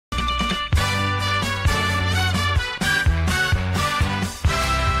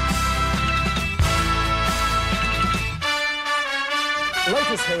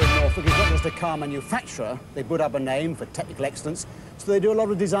British here in Norfolk is not just a car manufacturer. They put up a name for technical excellence, so they do a lot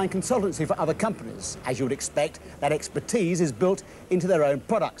of design consultancy for other companies. As you would expect, that expertise is built into their own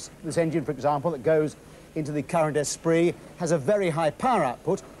products. This engine, for example, that goes into the current Esprit has a very high power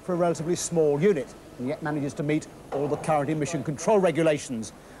output for a relatively small unit, and yet manages to meet all the current emission control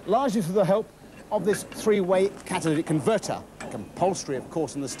regulations, largely through the help of this three-way catalytic converter. Compulsory, of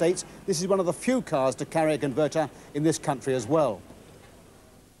course, in the States. This is one of the few cars to carry a converter in this country as well.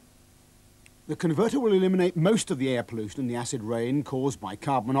 The converter will eliminate most of the air pollution and the acid rain caused by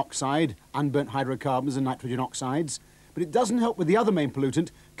carbon monoxide, unburnt hydrocarbons and nitrogen oxides, but it doesn't help with the other main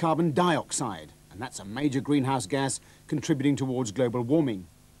pollutant, carbon dioxide, and that's a major greenhouse gas contributing towards global warming.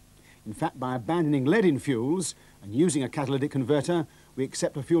 In fact, by abandoning lead in fuels and using a catalytic converter, we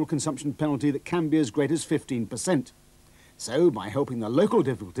accept a fuel consumption penalty that can be as great as 15%. So, by helping the local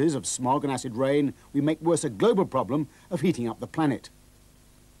difficulties of smog and acid rain, we make worse a global problem of heating up the planet.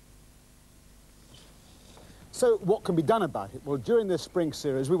 So, what can be done about it? Well, during this spring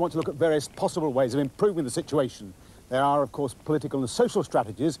series, we want to look at various possible ways of improving the situation. There are, of course, political and social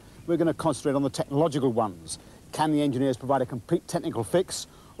strategies. We're going to concentrate on the technological ones. Can the engineers provide a complete technical fix,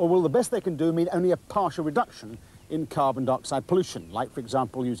 or will the best they can do mean only a partial reduction in carbon dioxide pollution, like, for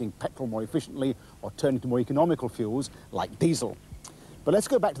example, using petrol more efficiently or turning to more economical fuels like diesel? But let's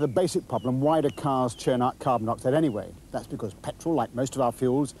go back to the basic problem. Why do cars churn out carbon dioxide anyway? That's because petrol, like most of our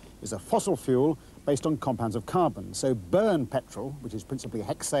fuels, is a fossil fuel based on compounds of carbon. So burn petrol, which is principally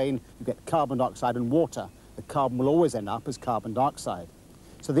hexane, you get carbon dioxide and water. The carbon will always end up as carbon dioxide.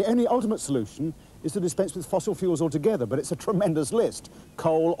 So the only ultimate solution is to dispense with fossil fuels altogether, but it's a tremendous list.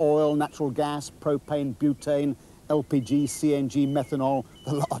 Coal, oil, natural gas, propane, butane, LPG, CNG, methanol,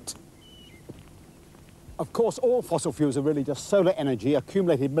 the lot. Of course, all fossil fuels are really just solar energy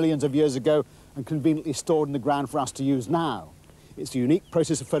accumulated millions of years ago and conveniently stored in the ground for us to use now. It's a unique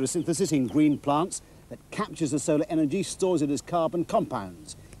process of photosynthesis in green plants that captures the solar energy, stores it as carbon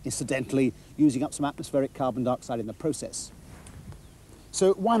compounds, incidentally using up some atmospheric carbon dioxide in the process.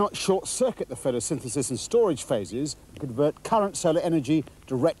 So why not short-circuit the photosynthesis and storage phases and convert current solar energy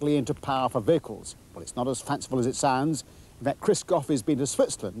directly into power for vehicles? Well, it's not as fanciful as it sounds. In fact, Chris Goff has been to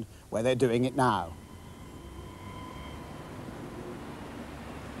Switzerland, where they're doing it now.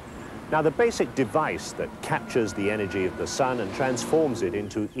 Now, the basic device that captures the energy of the sun and transforms it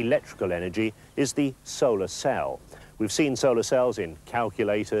into electrical energy is the solar cell. We've seen solar cells in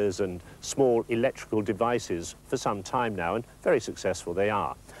calculators and small electrical devices for some time now, and very successful they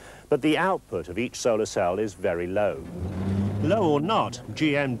are. But the output of each solar cell is very low. Low or not,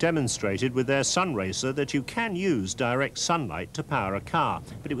 GM demonstrated with their Sunracer that you can use direct sunlight to power a car,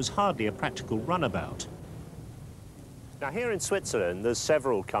 but it was hardly a practical runabout. Now, here in Switzerland, there's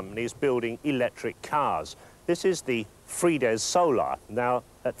several companies building electric cars. This is the Frides Solar. Now,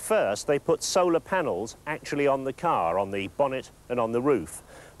 at first, they put solar panels actually on the car, on the bonnet and on the roof.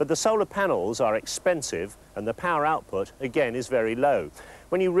 But the solar panels are expensive, and the power output, again, is very low.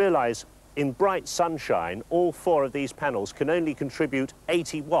 When you realise, in bright sunshine, all four of these panels can only contribute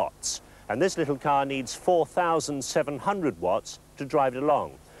 80 watts, and this little car needs 4,700 watts to drive it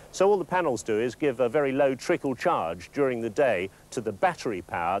along. So all the panels do is give a very low trickle charge during the day to the battery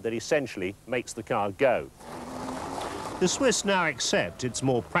power that essentially makes the car go. The Swiss now accept it's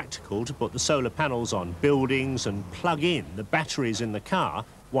more practical to put the solar panels on buildings and plug in the batteries in the car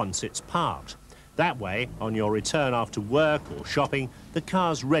once it's parked. That way, on your return after work or shopping, the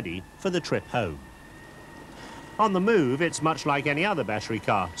car's ready for the trip home. On the move, it's much like any other battery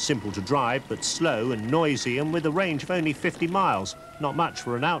car, simple to drive, but slow and noisy and with a range of only 50 miles, not much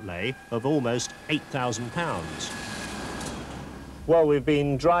for an outlay of almost £8,000. Well, we've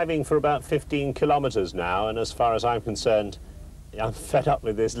been driving for about 15 kilometres now, and as far as I'm concerned, I'm fed up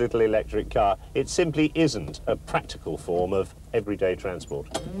with this little electric car. It simply isn't a practical form of everyday transport.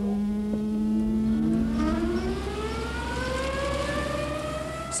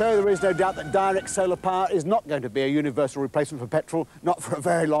 So there is no doubt that direct solar power is not going to be a universal replacement for petrol, not for a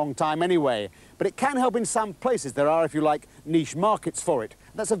very long time anyway. But it can help in some places. There are, if you like, niche markets for it.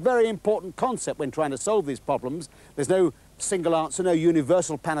 That's a very important concept when trying to solve these problems. There's no single answer, no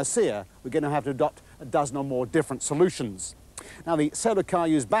universal panacea. We're going to have to adopt a dozen or more different solutions. Now, the solar car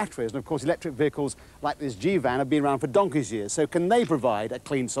use batteries, and of course electric vehicles like this G-Van have been around for donkey's years, so can they provide a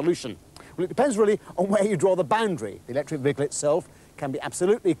clean solution? Well, it depends really on where you draw the boundary. The electric vehicle itself can be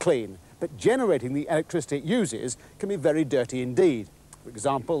absolutely clean, but generating the electricity it uses can be very dirty indeed. For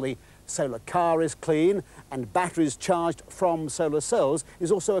example, the solar car is clean, and batteries charged from solar cells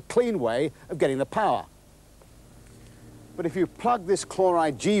is also a clean way of getting the power. But if you plug this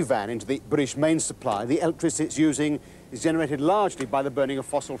chloride G-Van into the British main supply, the electricity it's using is generated largely by the burning of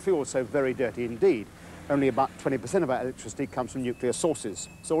fossil fuels, so very dirty indeed. Only about 20% of our electricity comes from nuclear sources.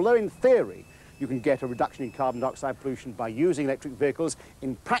 So although in theory you can get a reduction in carbon dioxide pollution by using electric vehicles,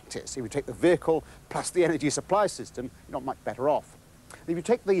 in practice, if you take the vehicle plus the energy supply system, you're not much better off. If you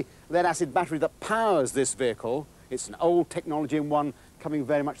take the lead-acid battery that powers this vehicle, it's an old technology and one coming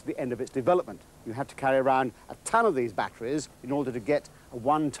very much to the end of its development. You have to carry around a ton of these batteries in order to get a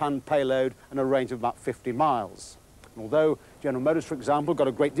 1-ton payload and a range of about 50 miles. And although General Motors, for example, got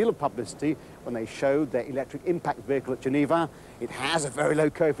a great deal of publicity when they showed their electric impact vehicle at Geneva, it has a very low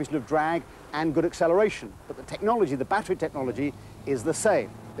coefficient of drag and good acceleration. But the technology, the battery technology, is the same.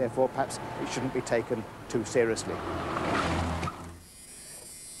 Therefore, perhaps it shouldn't be taken too seriously.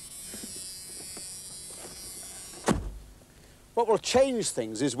 What will change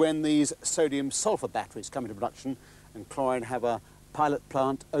things is when these sodium-sulphur batteries come into production and Chlorine have a pilot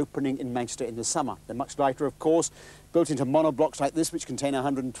plant opening in Manchester in the summer. They're much lighter, of course, built into monoblocks like this, which contain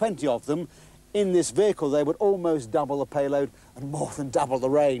 120 of them. In this vehicle, they would almost double the payload and more than double the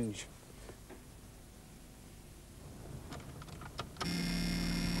range.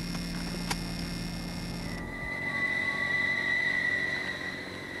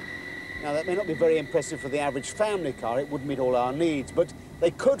 Now, that may not be very impressive for the average family car. It wouldn't meet all our needs, but they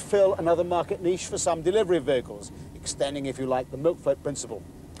could fill another market niche for some delivery vehicles, extending, if you like, the milk float principle.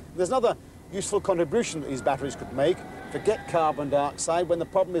 There's another useful contribution that these batteries could make. Forget carbon dioxide when the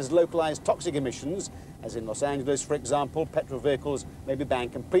problem is localized toxic emissions, as in Los Angeles, for example, petrol vehicles may be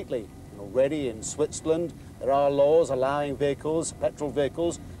banned completely. And already in Switzerland, there are laws allowing vehicles, petrol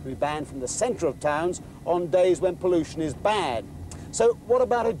vehicles, to be banned from the center of towns on days when pollution is bad. So what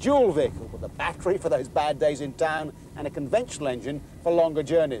about a dual vehicle with a battery for those bad days in town and a conventional engine for longer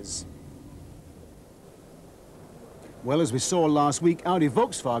journeys? Well, as we saw last week, Audi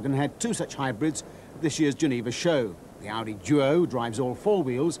Volkswagen had two such hybrids at this year's Geneva show. The Audi Duo drives all four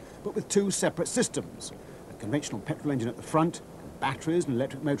wheels, but with two separate systems. A conventional petrol engine at the front, batteries and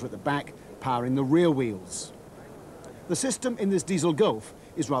electric motor at the back, powering the rear wheels. The system in this diesel Golf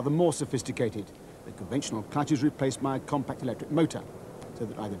is rather more sophisticated. The conventional clutch is replaced by a compact electric motor, so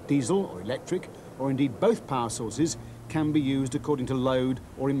that either diesel or electric, or indeed both power sources, can be used according to load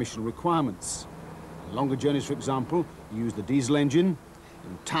or emission requirements. On longer journeys, for example, you use the diesel engine.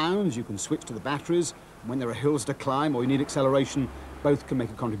 In towns, you can switch to the batteries. And when there are hills to climb or you need acceleration, both can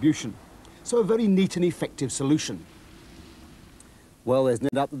make a contribution. So a very neat and effective solution. Well, there's no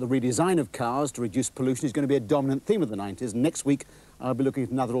doubt that the redesign of cars to reduce pollution is going to be a dominant theme of the 90s. Next week, I'll be looking at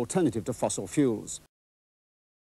another alternative to fossil fuels.